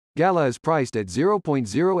Gala is priced at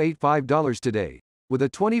 $0.085 today, with a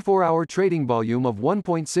 24-hour trading volume of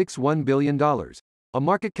 $1.61 billion, a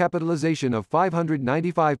market capitalization of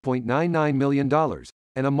 $595.99 million,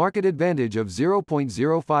 and a market advantage of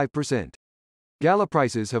 0.05%. Gala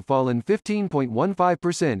prices have fallen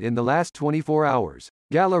 15.15% in the last 24 hours.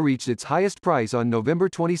 Gala reached its highest price on November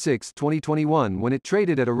 26, 2021 when it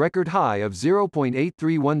traded at a record high of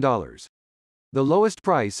 $0.831. The lowest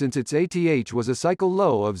price since its ATH was a cycle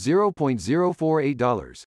low of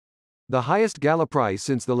 $0.048. The highest Gala price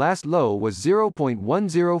since the last low was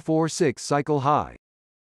 $0.1046 cycle high.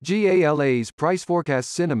 Gala's price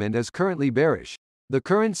forecast sentiment is currently bearish. The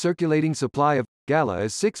current circulating supply of Gala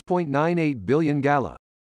is 6.98 billion Gala.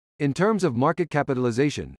 In terms of market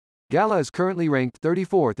capitalization, Gala is currently ranked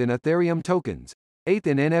 34th in Ethereum tokens, 8th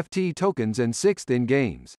in NFT tokens and 6th in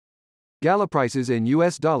games. Gala prices in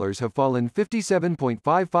US dollars have fallen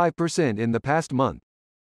 57.55% in the past month.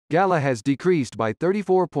 Gala has decreased by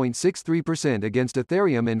 34.63% against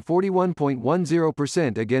Ethereum and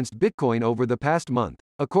 41.10% against Bitcoin over the past month.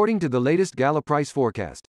 According to the latest Gala price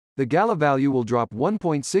forecast, the Gala value will drop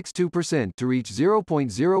 1.62% to reach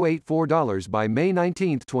 $0.084 by May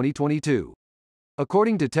 19, 2022.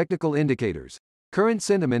 According to technical indicators, current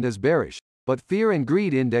sentiment is bearish, but Fear and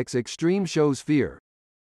Greed Index Extreme shows fear.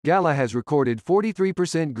 Gala has recorded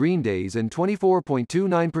 43% green days and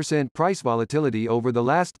 24.29% price volatility over the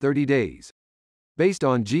last 30 days. Based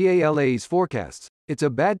on Gala's forecasts, it's a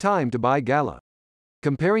bad time to buy Gala.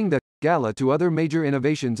 Comparing the Gala to other major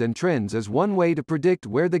innovations and trends is one way to predict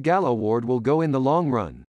where the Gala award will go in the long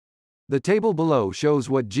run. The table below shows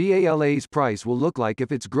what Gala's price will look like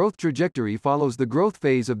if its growth trajectory follows the growth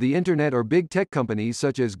phase of the internet or big tech companies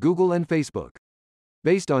such as Google and Facebook.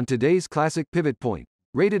 Based on today's classic pivot point,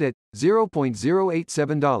 rated at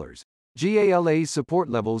 $0.087, Gala's support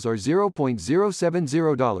levels are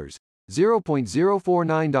 $0.070,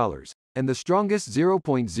 $0.049, and the strongest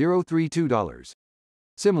 $0.032.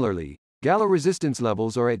 Similarly, Gala resistance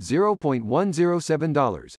levels are at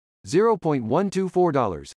 $0.107,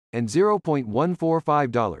 $0.124, and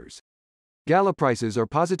 $0.145. Gala prices are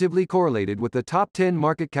positively correlated with the top 10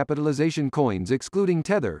 market capitalization coins excluding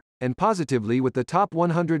Tether, and positively with the top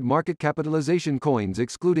 100 market capitalization coins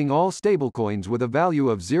excluding all stablecoins with a value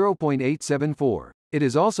of 0.874. It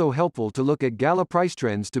is also helpful to look at Gala price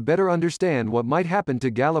trends to better understand what might happen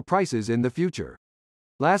to Gala prices in the future.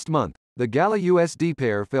 Last month, the Gala USD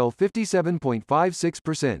pair fell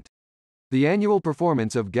 57.56%. The annual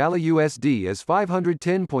performance of Gala USD is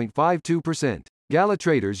 510.52%. Gala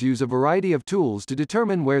traders use a variety of tools to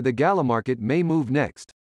determine where the Gala market may move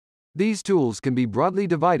next. These tools can be broadly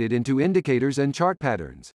divided into indicators and chart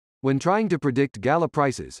patterns. When trying to predict Gala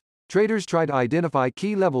prices, traders try to identify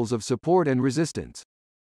key levels of support and resistance.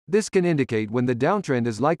 This can indicate when the downtrend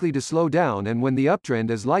is likely to slow down and when the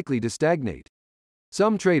uptrend is likely to stagnate.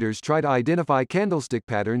 Some traders try to identify candlestick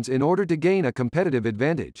patterns in order to gain a competitive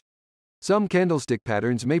advantage. Some candlestick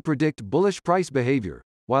patterns may predict bullish price behavior,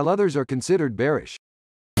 while others are considered bearish.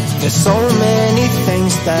 There's so many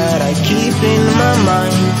things that I keep in my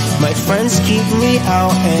mind. My friends keep me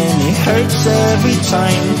out and it hurts every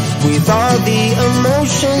time. With all the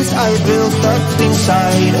emotions I built up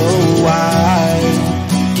inside, oh why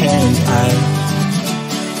can't I?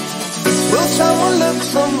 Will someone look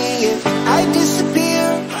for me if I disappear?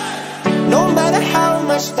 No matter how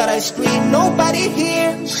much that I scream, nobody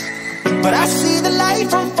hears. But I see the light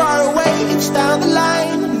from far away, it's down the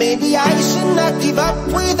line. Maybe I should not give up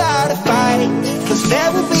without a fight, 'cause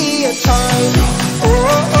there will be a time.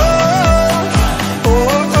 Oh, oh, oh,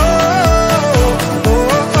 oh, oh,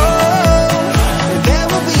 oh, oh. There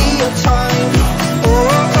will be a time. Oh,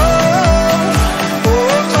 oh, oh, oh,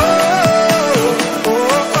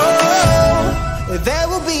 oh, oh. There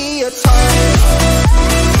will be a time.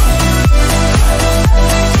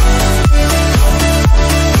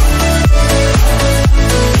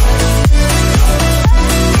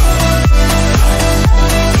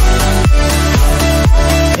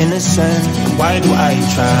 Innocent, why do I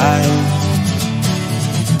try?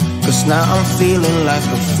 'Cause now I'm feeling like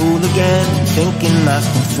a fool again, thinking I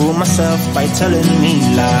can fool myself by telling me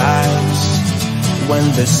lies.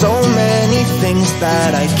 When there's so many things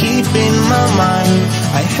that I keep in my mind,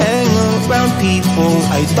 I hang around people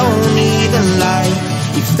I don't even like.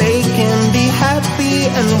 If they can be happy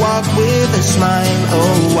and walk with a smile,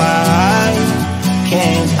 oh why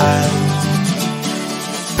can't I?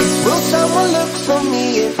 Will someone look for me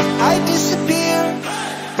if I disappear?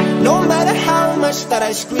 No matter how much that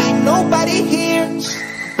I scream, nobody hears.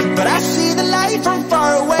 but I see the light from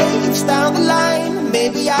far away. It's down the line.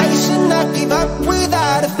 Maybe I should not give up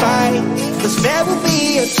without a fight, 'cause there will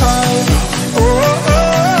be a time. Oh,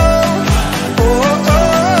 oh, oh, oh, oh,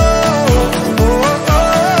 oh,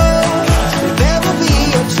 oh. There will be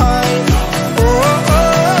a time. Oh,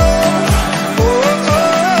 oh, oh, oh,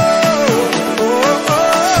 oh,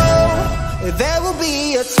 oh. There will be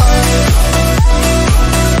a time.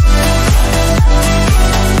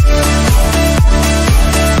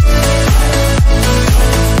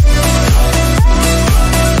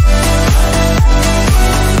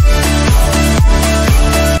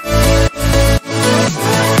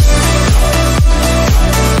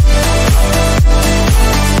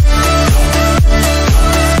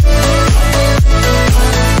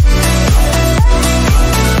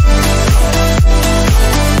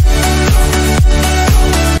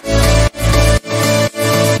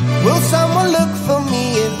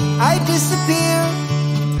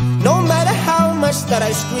 That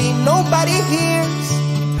I scream, nobody hears,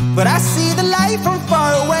 but I see the light from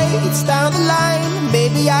far away. It's down the line.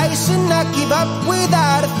 Maybe I should not give up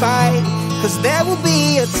without a fight, 'cause there will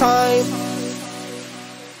be a time.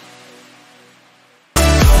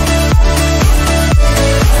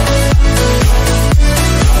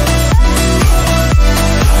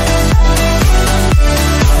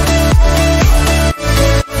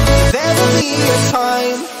 There will be a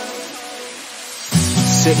time.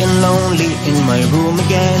 Sitting lonely in my room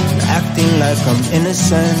again, acting like I'm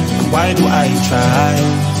innocent. Why do I try?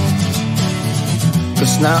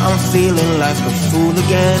 'Cause now I'm feeling like a fool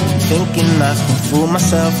again, thinking I can fool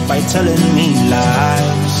myself by telling me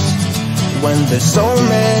lies, when there's so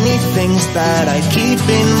many things that I keep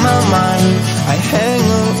in my mind. I hang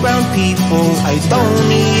around people I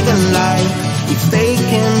don't even like. If they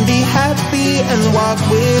can be happy and walk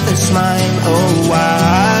with a smile, oh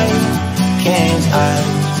why can't I?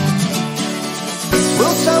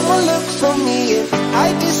 Will someone look for me if I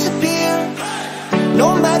disappear? No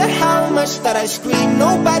matter how much that I scream,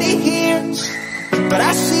 nobody hears, but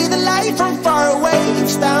I see the light from far away.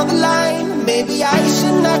 It's down the line. Maybe I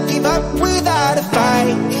should not give up without a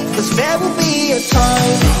fight, 'cause there will be a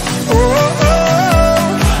time. Oh, oh, oh,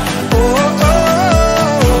 oh, oh,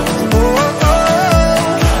 oh, oh.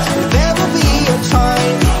 There will be a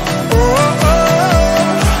time. Oh, oh.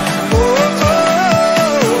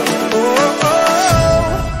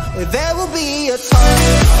 There will be a time.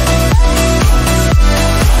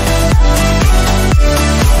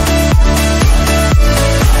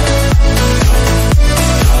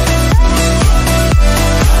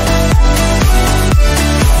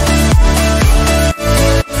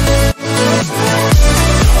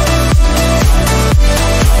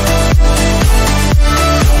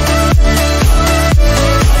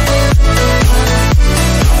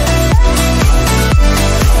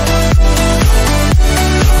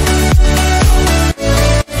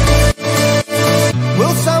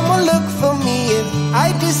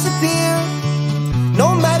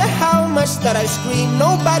 That I scream,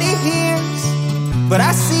 nobody hears, but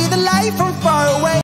I see the light from far away.